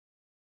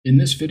In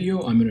this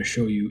video, I'm going to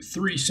show you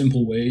 3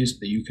 simple ways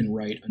that you can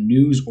write a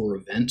news or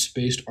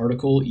events-based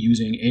article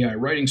using AI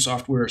writing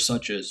software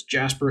such as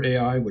Jasper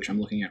AI, which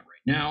I'm looking at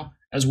right now,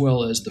 as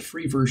well as the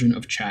free version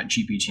of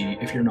ChatGPT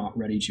if you're not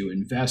ready to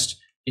invest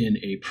in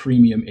a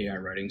premium AI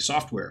writing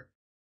software.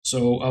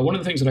 So one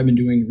of the things that I've been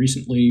doing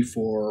recently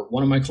for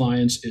one of my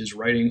clients is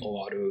writing a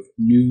lot of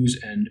news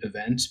and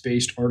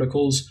events-based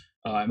articles.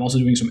 I'm also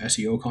doing some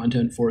SEO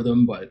content for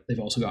them, but they've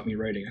also got me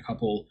writing a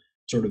couple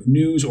sort of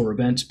news or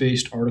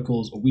events-based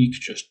articles a week,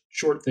 just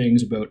short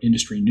things about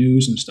industry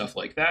news and stuff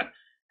like that.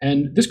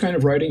 And this kind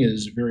of writing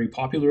is very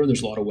popular.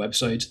 There's a lot of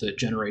websites that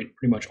generate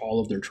pretty much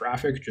all of their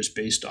traffic just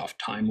based off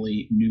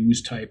timely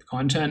news type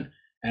content.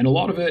 And a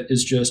lot of it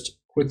is just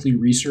quickly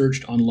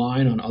researched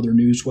online on other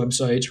news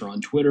websites or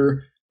on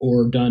Twitter,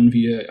 or done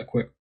via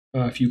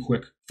a few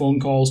quick phone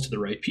calls to the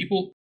right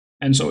people.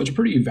 And so it's a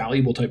pretty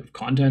valuable type of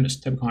content. It's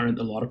the type of content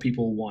that a lot of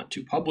people want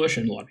to publish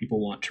and a lot of people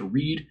want to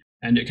read.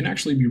 And it can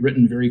actually be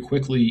written very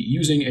quickly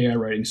using AI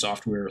writing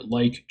software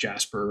like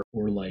Jasper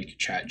or like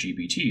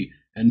ChatGPT.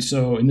 And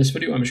so in this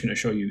video, I'm just going to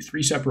show you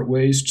 3 separate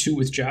ways, 2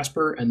 with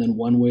Jasper, and then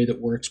 1 way that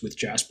works with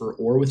Jasper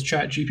or with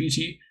ChatGPT.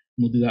 And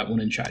we'll do that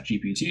one in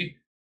ChatGPT.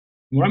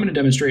 And what I'm going to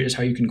demonstrate is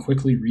how you can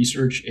quickly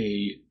research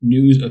a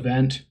news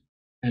event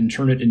and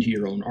turn it into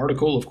your own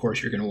article. Of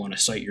course, you're going to want to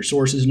cite your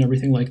sources and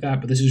everything like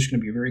that, but this is just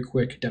going to be a very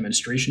quick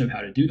demonstration of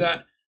how to do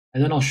that.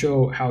 And then I'll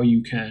show how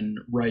you can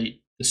write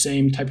the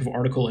same type of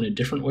article in a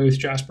different way with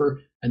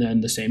Jasper, and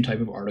then the same type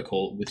of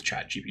article with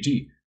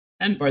ChatGPT.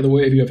 And by the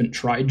way, if you haven't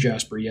tried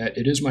Jasper yet,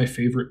 it is my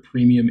favorite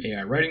premium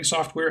AI writing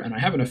software, and I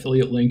have an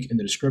affiliate link in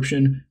the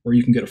description where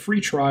you can get a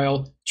free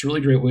trial. It's a really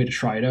great way to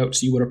try it out,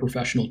 see what a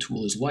professional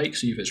tool is like,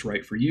 see if it's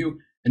right for you.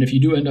 And if you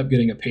do end up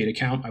getting a paid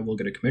account, I will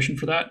get a commission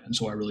for that, and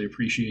so I really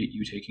appreciate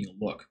you taking a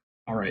look.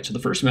 All right, so the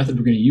first method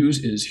we're going to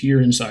use is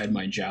here inside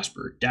my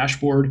Jasper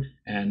dashboard,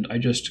 and I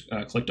just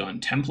clicked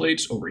on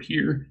templates over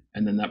here,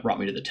 and then that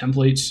brought me to the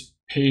templates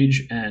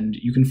page, and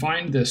you can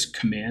find this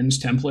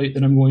commands template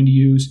that I'm going to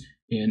use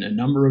in a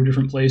number of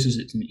different places.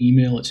 It's in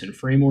email, it's in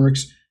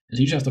frameworks, and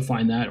so you just have to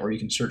find that, or you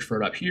can search for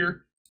it up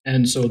here.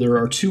 And so there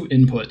are 2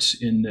 inputs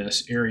in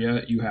this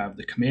area. You have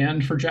the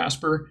command for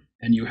Jasper,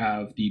 and you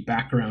have the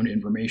background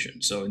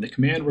information. So in the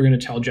command, we're going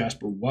to tell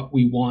Jasper what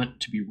we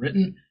want to be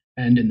written,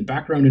 and in the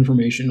background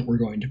information, we're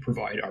going to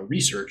provide our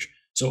research.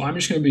 So I'm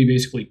just going to be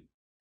basically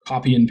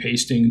copy and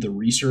pasting the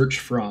research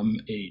from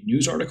a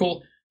news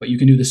article, but you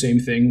can do the same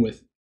thing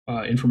with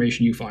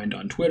information you find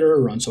on Twitter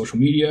or on social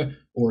media,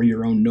 or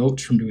your own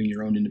notes from doing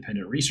your own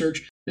independent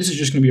research. This is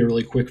just going to be a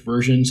really quick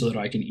version so that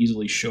I can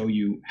easily show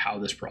you how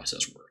this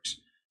process works.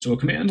 So a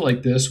command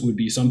like this would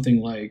be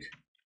something like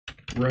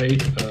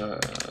write a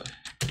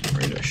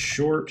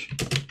short,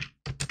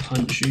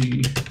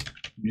 punchy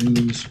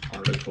news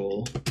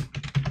article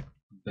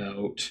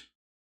about,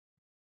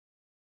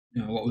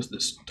 what was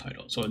this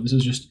title? So this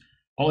is just,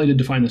 all I did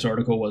to find this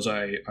article was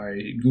I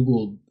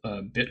Googled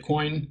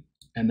Bitcoin,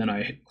 and then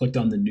I clicked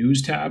on the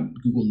news tab,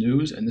 Google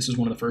News, and this is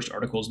one of the first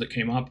articles that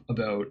came up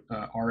about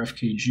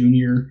RFK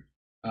Jr.,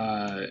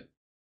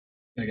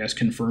 I guess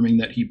confirming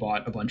that he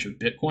bought a bunch of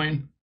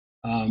Bitcoin.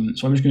 So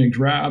I'm just going to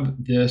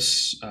grab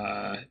this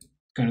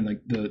kind of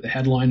like the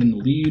headline and the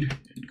lead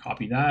and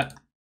copy that,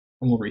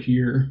 come over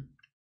here,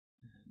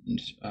 and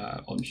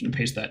I'm just going to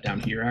paste that down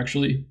here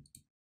actually,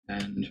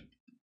 and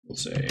we'll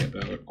say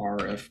about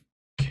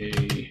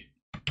RFK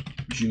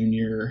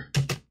Jr.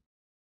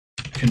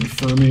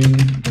 confirming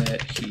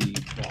that he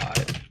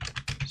bought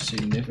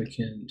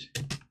significant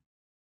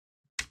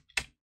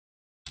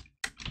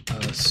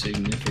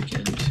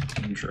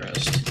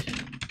interest in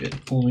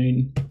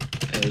Bitcoin,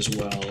 as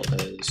well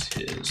as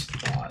his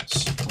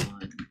thoughts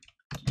on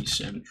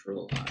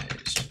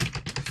decentralized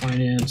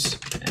finance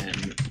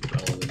and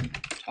relevant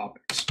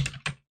topics.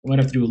 I might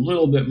have to do a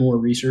little bit more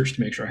research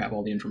to make sure I have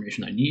all the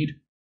information I need,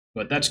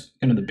 but that's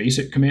kind of the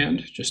basic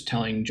command, just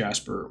telling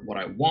Jasper what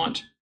I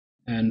want.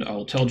 And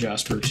I'll tell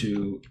Jasper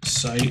to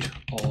cite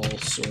all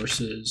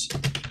sources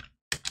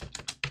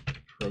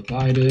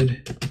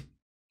provided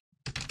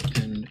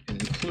and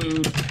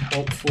include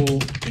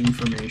helpful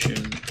information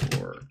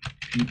for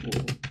people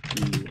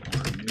who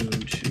are new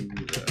to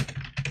the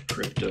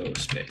crypto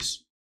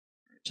space.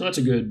 So that's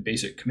a good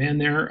basic command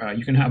there.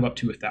 You can have up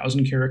to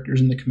 1,000 characters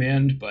in the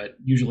command, but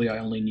usually I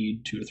only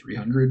need 200 to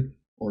 300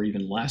 or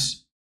even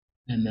less.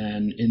 And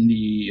then in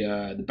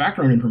the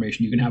background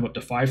information, you can have up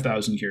to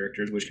 5,000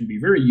 characters, which can be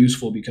very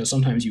useful because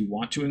sometimes you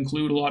want to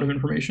include a lot of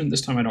information.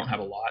 This time I don't have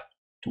a lot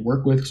to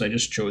work with because I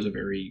just chose a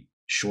very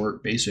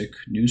short, basic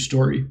news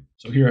story.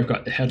 So here I've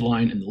got the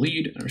headline and the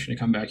lead, and I'm just going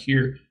to come back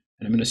here,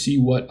 and I'm going to see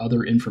what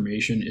other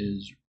information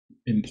is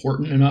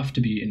important enough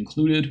to be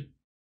included.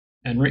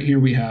 And right here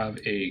we have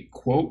a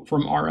quote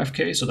from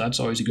RFK, so that's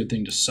always a good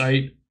thing to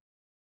cite.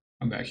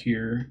 Come back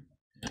here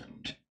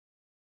and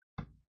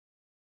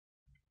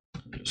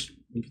just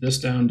move this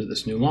down to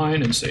this new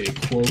line and say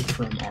quote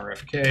from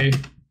RFK.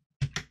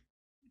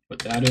 Put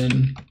that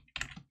in.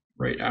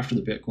 Right after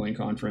the Bitcoin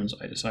conference,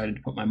 I decided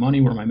to put my money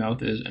where my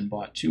mouth is and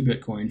bought 2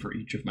 Bitcoin for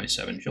each of my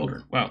 7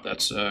 children. Wow,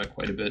 that's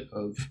quite a bit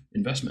of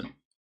investment.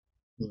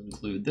 we'll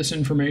include this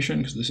information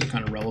because this is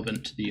kind of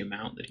relevant to the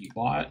amount that he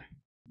bought.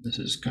 This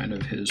is kind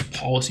of his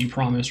policy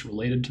promise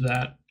related to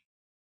that.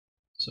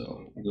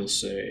 So we'll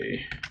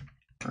say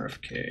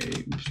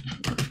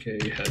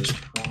RFK has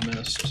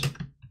promised to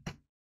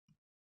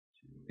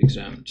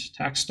exempt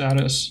tax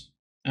status,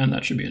 and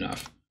that should be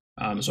enough.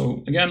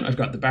 So again, I've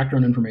got the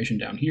background information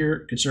down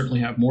here. Could certainly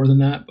have more than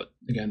that, but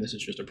again, this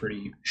is just a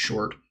pretty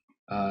short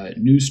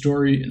news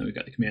story. And then we've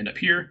got the command up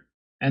here.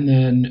 And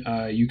then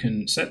you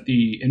can set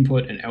the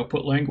input and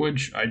output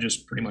language. I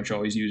just pretty much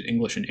always use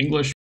English and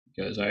English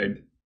because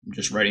I'm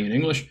just writing in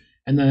English.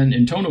 And then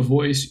in tone of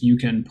voice, you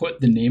can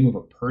put the name of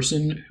a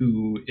person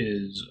who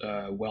is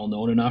well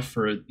known enough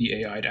for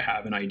the AI to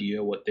have an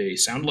idea what they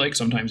sound like.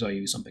 Sometimes I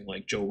use something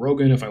like Joe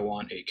Rogan if I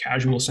want a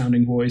casual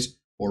sounding voice,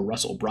 or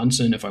Russell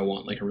Brunson if I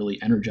want like a really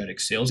energetic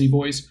salesy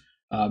voice.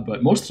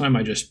 But most of the time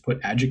I just put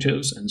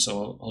adjectives, and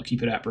so I'll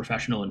keep it at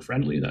professional and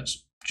friendly.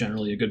 That's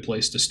generally a good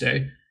place to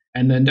stay.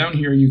 And then down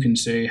here you can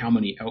say how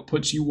many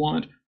outputs you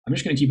want. I'm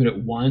just going to keep it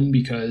at 1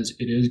 because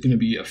it is going to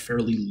be a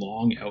fairly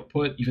long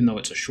output. Even though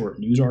it's a short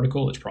news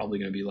article, it's probably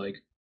going to be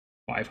like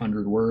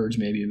 500 words,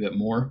 maybe a bit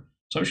more.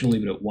 So I'm just going to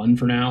leave it at 1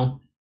 for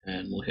now,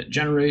 and we'll hit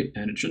generate,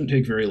 and it shouldn't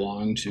take very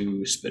long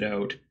to spit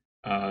out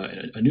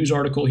a news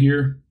article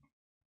here.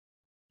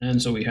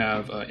 And so we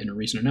have, in a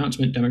recent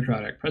announcement,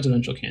 Democratic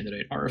presidential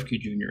candidate RFK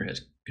Jr.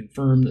 has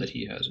confirmed that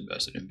he has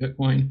invested in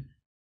Bitcoin.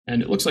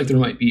 And it looks like there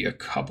might be a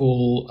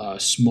couple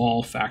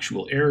small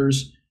factual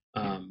errors.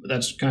 But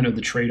that's kind of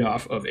the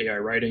trade-off of AI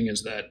writing,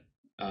 is that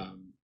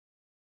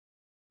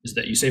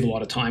you save a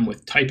lot of time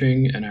with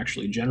typing and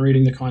actually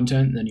generating the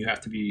content. And then you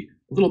have to be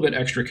a little bit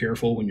extra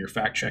careful when you're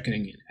fact-checking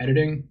and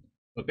editing.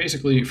 But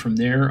basically from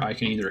there, I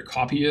can either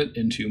copy it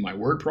into my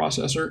word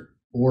processor,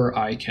 or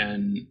I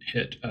can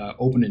hit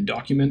open in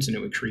documents, and it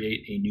would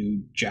create a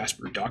new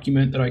Jasper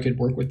document that I could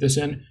work with this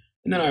in.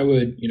 And then I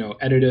would,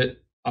 edit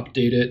it,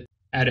 update it,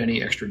 add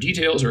any extra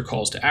details or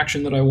calls to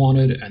action that I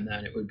wanted, and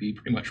then it would be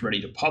pretty much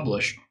ready to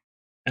publish.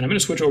 And I'm going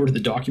to switch over to the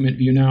document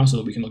view now so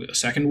that we can look at a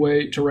second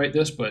way to write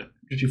this. But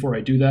just before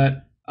I do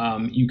that,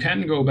 you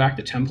can go back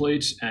to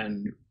templates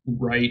and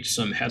write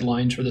some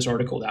headlines for this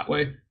article that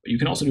way. But you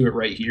can also do it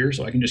right here.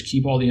 So I can just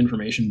keep all the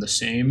information the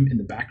same in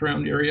the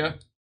background area,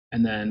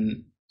 and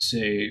then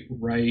say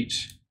write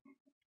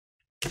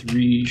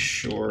 3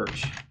 short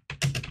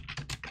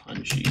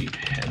punchy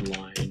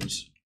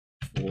headlines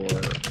for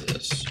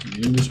this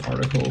news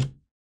article.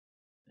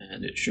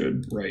 And it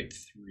should write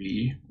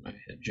 3 when I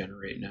hit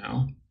generate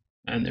now.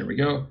 And there we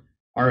go.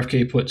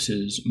 RFK puts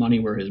his money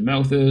where his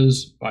mouth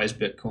is, buys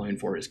Bitcoin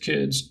for his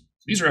kids.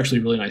 These are actually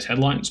really nice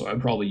headlines, so I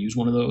would probably use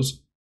one of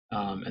those.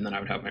 And then I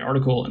would have my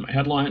article and my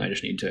headline. I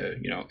just need to,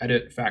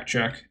 edit, fact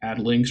check, add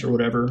links or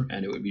whatever,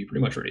 and it would be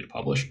pretty much ready to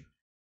publish.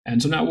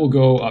 And so now we'll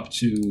go up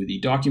to the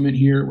document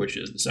here, which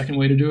is the second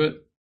way to do it.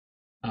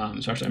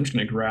 So actually, I'm just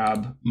going to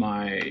grab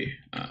my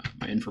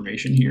my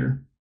information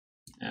here,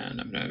 and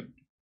I'm going to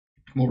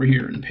come over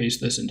here and paste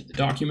this into the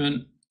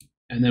document.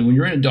 And then when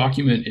you're in a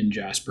document in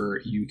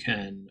Jasper, you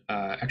can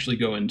actually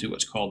go into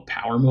what's called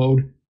power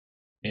mode,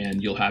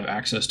 and you'll have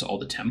access to all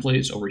the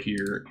templates over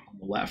here on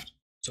the left.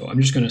 So I'm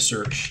just going to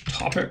search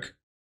topic,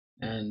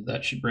 and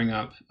that should bring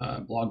up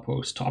blog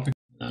post topic.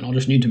 And I'll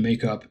just need to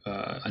make up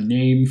a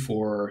name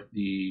for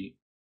the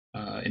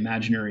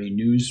imaginary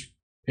news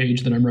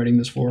page that I'm writing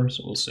this for.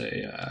 So we'll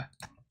say,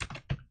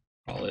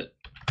 call it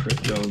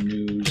Crypto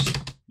News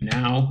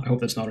Now. I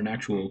hope that's not an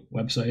actual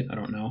website. I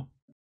don't know.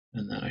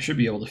 And then I should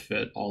be able to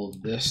fit all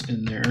of this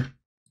in there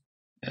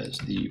as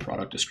the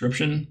product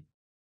description.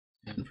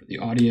 And for the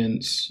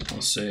audience,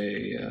 I'll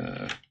say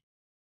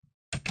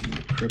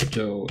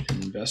crypto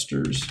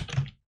investors.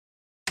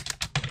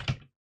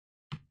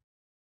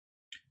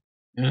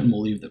 And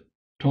we'll leave the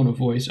tone of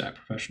voice at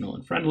professional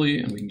and friendly,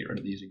 and we can get rid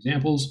of these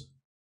examples.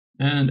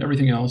 And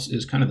everything else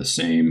is kind of the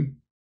same.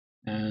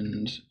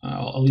 And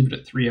I'll leave it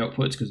at 3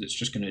 outputs because it's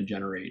just going to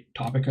generate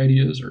topic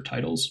ideas or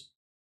titles.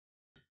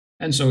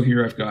 And so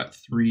here I've got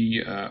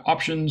 3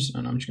 options,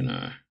 and I'm just going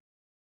to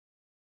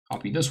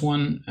copy this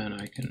one, and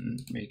I can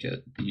make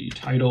it the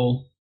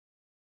title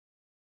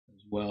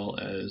as well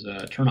as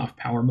turn off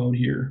power mode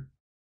here.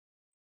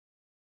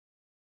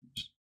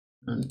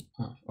 Turn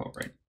off,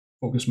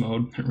 focus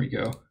mode, there we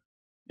go.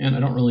 And I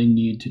don't really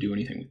need to do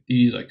anything with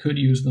these. I could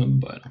use them,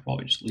 but I'll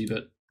probably just leave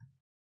it.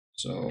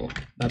 So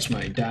that's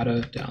my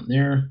data down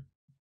there.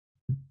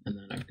 And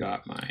then I've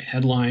got my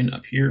headline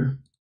up here.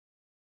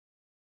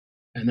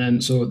 And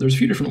then, so there's a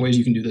few different ways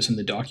you can do this in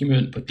the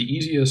document, but the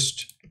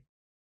easiest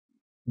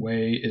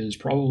way is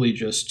probably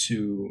just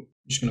I'm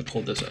just going to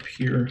pull this up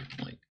here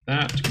like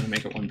that. I'm going to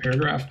make it 1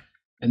 paragraph.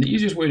 And the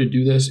easiest way to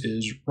do this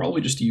is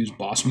probably just to use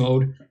boss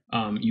mode.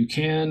 You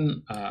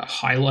can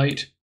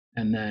highlight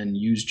and then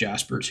use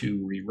Jasper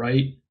to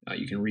rewrite.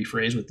 You can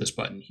rephrase with this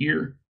button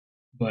here,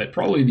 but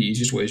probably the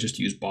easiest way is just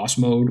to use boss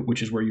mode,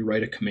 which is where you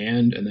write a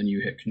command and then you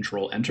hit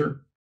Control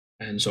Enter.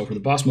 And so for the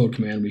boss mode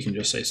command, we can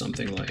just say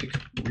something like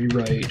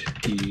rewrite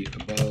the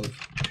above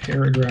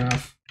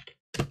paragraph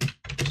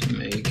to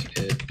make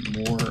it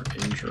more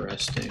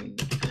interesting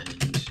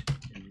and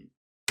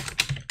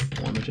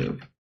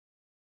informative.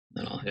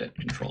 Then I'll hit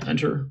Control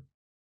Enter.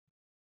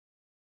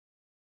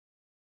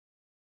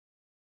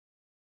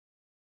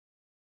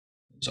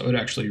 So it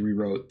actually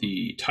rewrote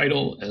the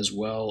title as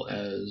well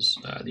as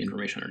the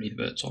information underneath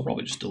of it. So I'll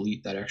probably just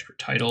delete that extra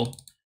title.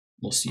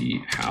 We'll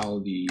see how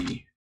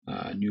the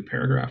new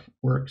paragraph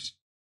works.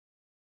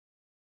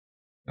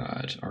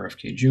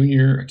 RFK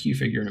Jr., a key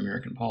figure in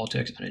American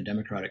politics and a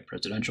Democratic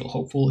presidential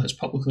hopeful, has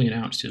publicly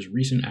announced his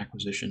recent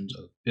acquisitions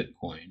of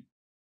Bitcoin,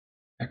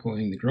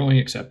 echoing the growing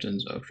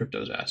acceptance of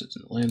crypto's assets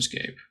in the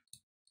landscape.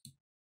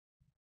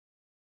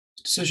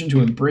 His decision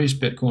to embrace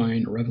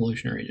Bitcoin, a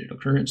revolutionary digital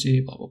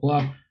currency, blah, blah,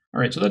 blah. All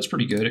right, so that's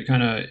pretty good. It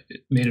kind of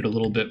made it a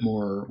little bit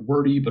more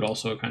wordy, but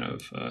also kind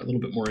of a little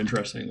bit more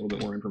interesting, a little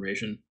bit more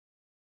information.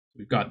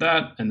 We've got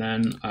that, and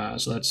then,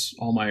 so that's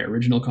all my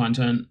original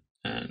content,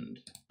 and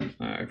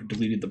I've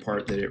deleted the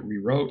part that it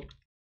rewrote,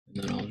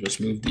 and then I'll just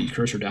move the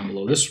cursor down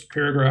below this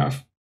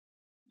paragraph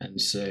and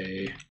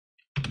say,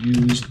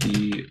 use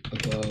the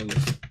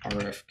above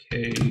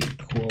RFK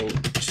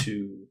quote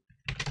to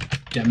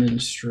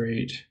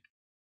demonstrate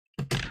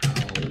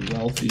how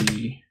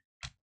wealthy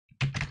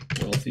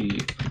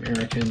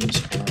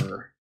Americans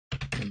are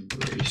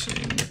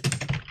embracing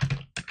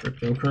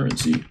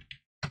cryptocurrency.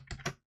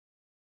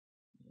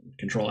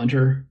 Control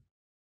Enter.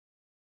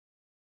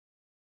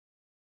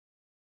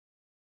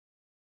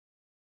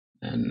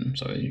 And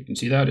so you can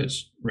see that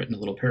it's written a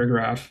little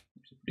paragraph.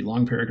 It's a pretty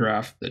long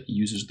paragraph that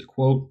uses the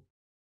quote.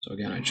 So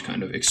again, I just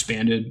kind of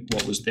expanded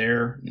what was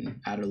there and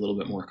added a little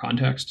bit more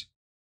context.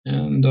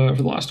 And for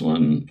the last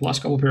one, the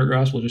last couple of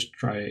paragraphs, we'll just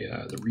try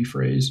the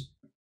rephrase.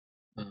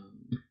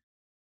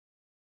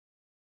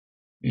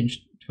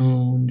 Change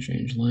tone,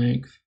 change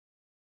length.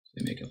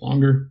 So make it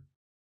longer.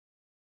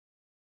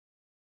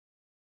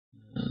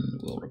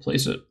 And we'll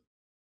replace it.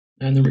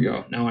 And there we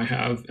go. Now I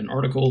have an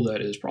article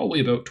that is probably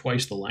about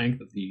twice the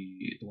length of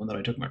the one that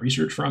I took my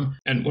research from.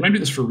 And when I do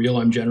this for real,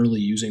 I'm generally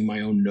using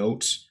my own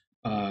notes,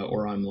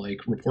 or I'm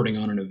like reporting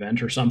on an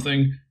event or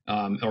something.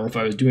 Or if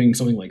I was doing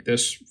something like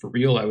this for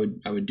real,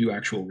 I would do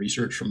actual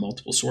research from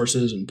multiple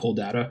sources and pull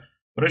data.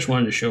 But I just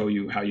wanted to show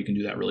you how you can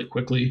do that really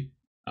quickly.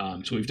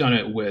 So we've done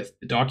it with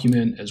the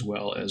document as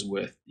well as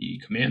with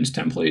the commands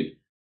template.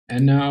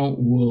 And now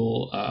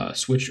we'll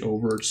switch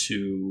over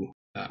to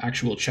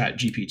actual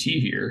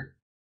ChatGPT here,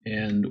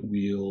 and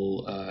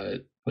we'll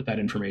put that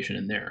information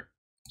in there.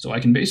 So I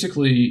can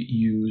basically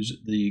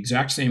use the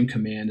exact same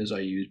command as I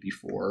used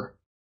before,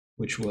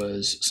 which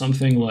was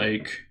something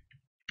like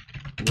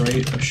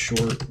write a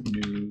short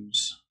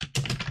news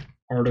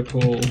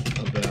article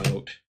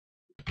about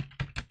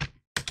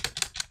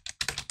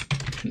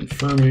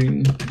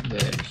confirming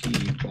that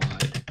he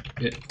bought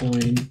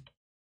Bitcoin,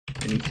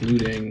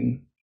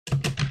 including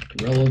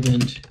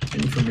relevant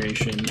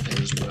information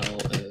as well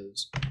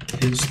as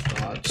his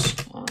thoughts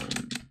on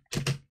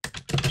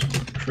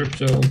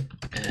crypto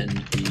and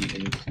the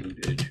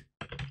included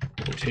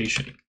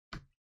quotation.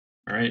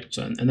 All right,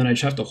 so and then I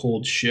just have to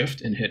hold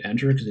Shift and hit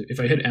Enter, because if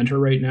I hit Enter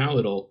right now,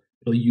 it'll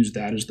use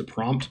that as the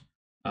prompt.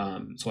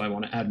 So I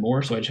want to add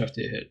more, so I just have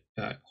to hit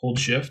hold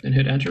Shift and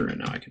hit Enter,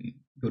 and now I can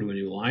go to a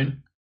new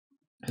line.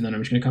 And then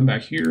I'm just going to come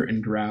back here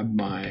and grab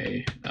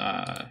my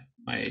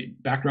my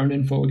background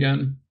info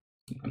again.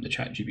 Come to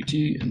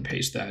ChatGPT and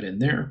paste that in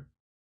there.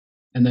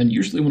 And then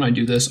usually when I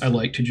do this, I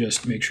like to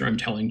just make sure I'm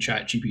telling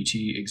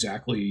ChatGPT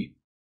exactly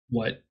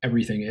what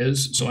everything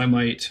is. So I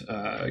might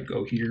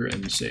go here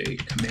and say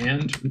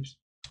command. Oops,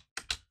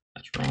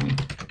 that's wrong.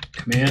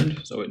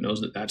 Command, so it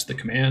knows that that's the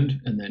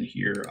command. And then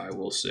here I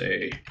will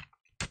say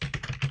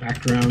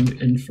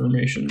background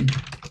information.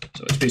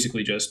 So it's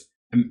basically just,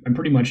 I'm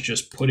pretty much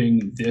just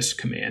putting this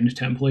command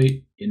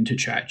template into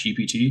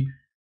ChatGPT,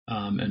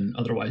 and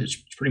otherwise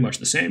it's pretty much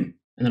the same.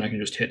 And then I can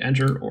just hit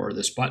Enter or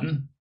this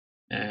button,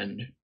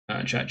 and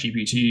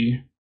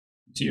ChatGPT,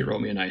 see it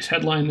wrote me a nice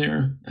headline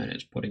there, and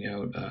it's putting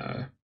out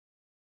a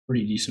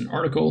pretty decent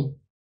article.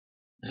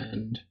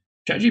 And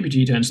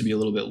ChatGPT tends to be a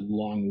little bit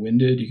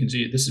long-winded. You can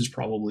see this is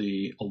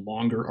probably a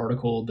longer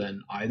article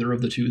than either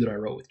of the two that I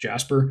wrote with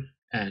Jasper,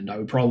 and I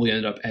would probably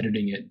end up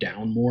editing it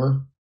down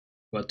more.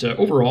 But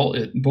overall,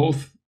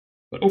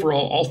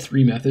 all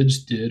three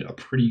methods did a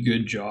pretty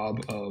good job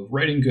of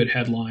writing good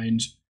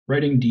headlines,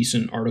 writing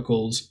decent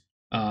articles,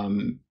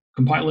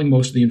 compiling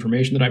most of the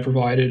information that I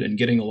provided, and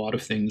getting a lot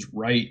of things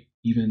right,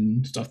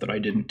 even stuff that I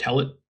didn't tell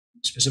it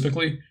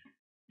specifically.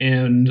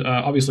 And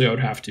obviously, I would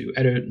have to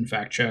edit and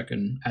fact check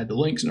and add the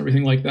links and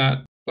everything like that.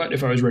 But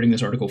if I was writing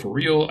this article for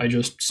real, I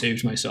just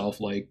saved myself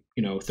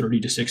 30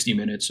 to 60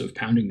 minutes of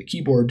pounding the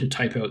keyboard to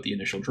type out the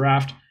initial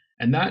draft.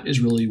 And that is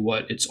really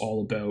what it's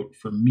all about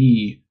for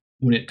me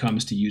when it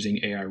comes to using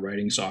AI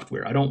writing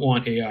software. I don't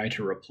want AI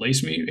to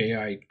replace me.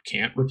 AI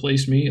can't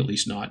replace me, at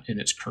least not in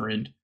its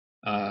current,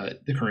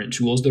 the current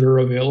tools that are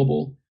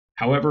available.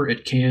 However,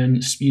 it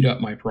can speed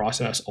up my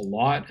process a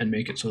lot and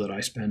make it so that I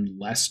spend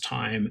less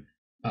time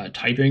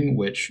typing,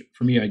 which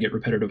for me, I get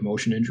repetitive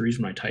motion injuries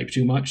when I type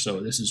too much.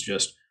 So this is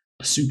just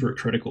a super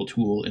critical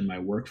tool in my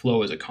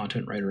workflow as a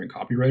content writer and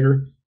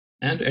copywriter.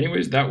 And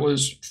anyways, that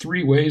was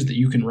 3 ways that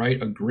you can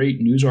write a great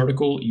news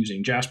article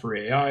using Jasper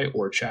AI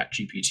or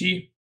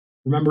ChatGPT.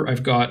 Remember,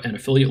 I've got an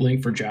affiliate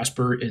link for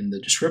Jasper in the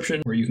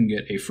description where you can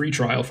get a free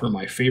trial for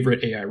my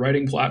favorite AI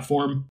writing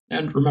platform.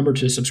 And remember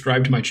to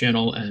subscribe to my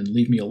channel and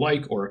leave me a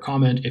like or a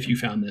comment if you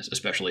found this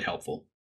especially helpful.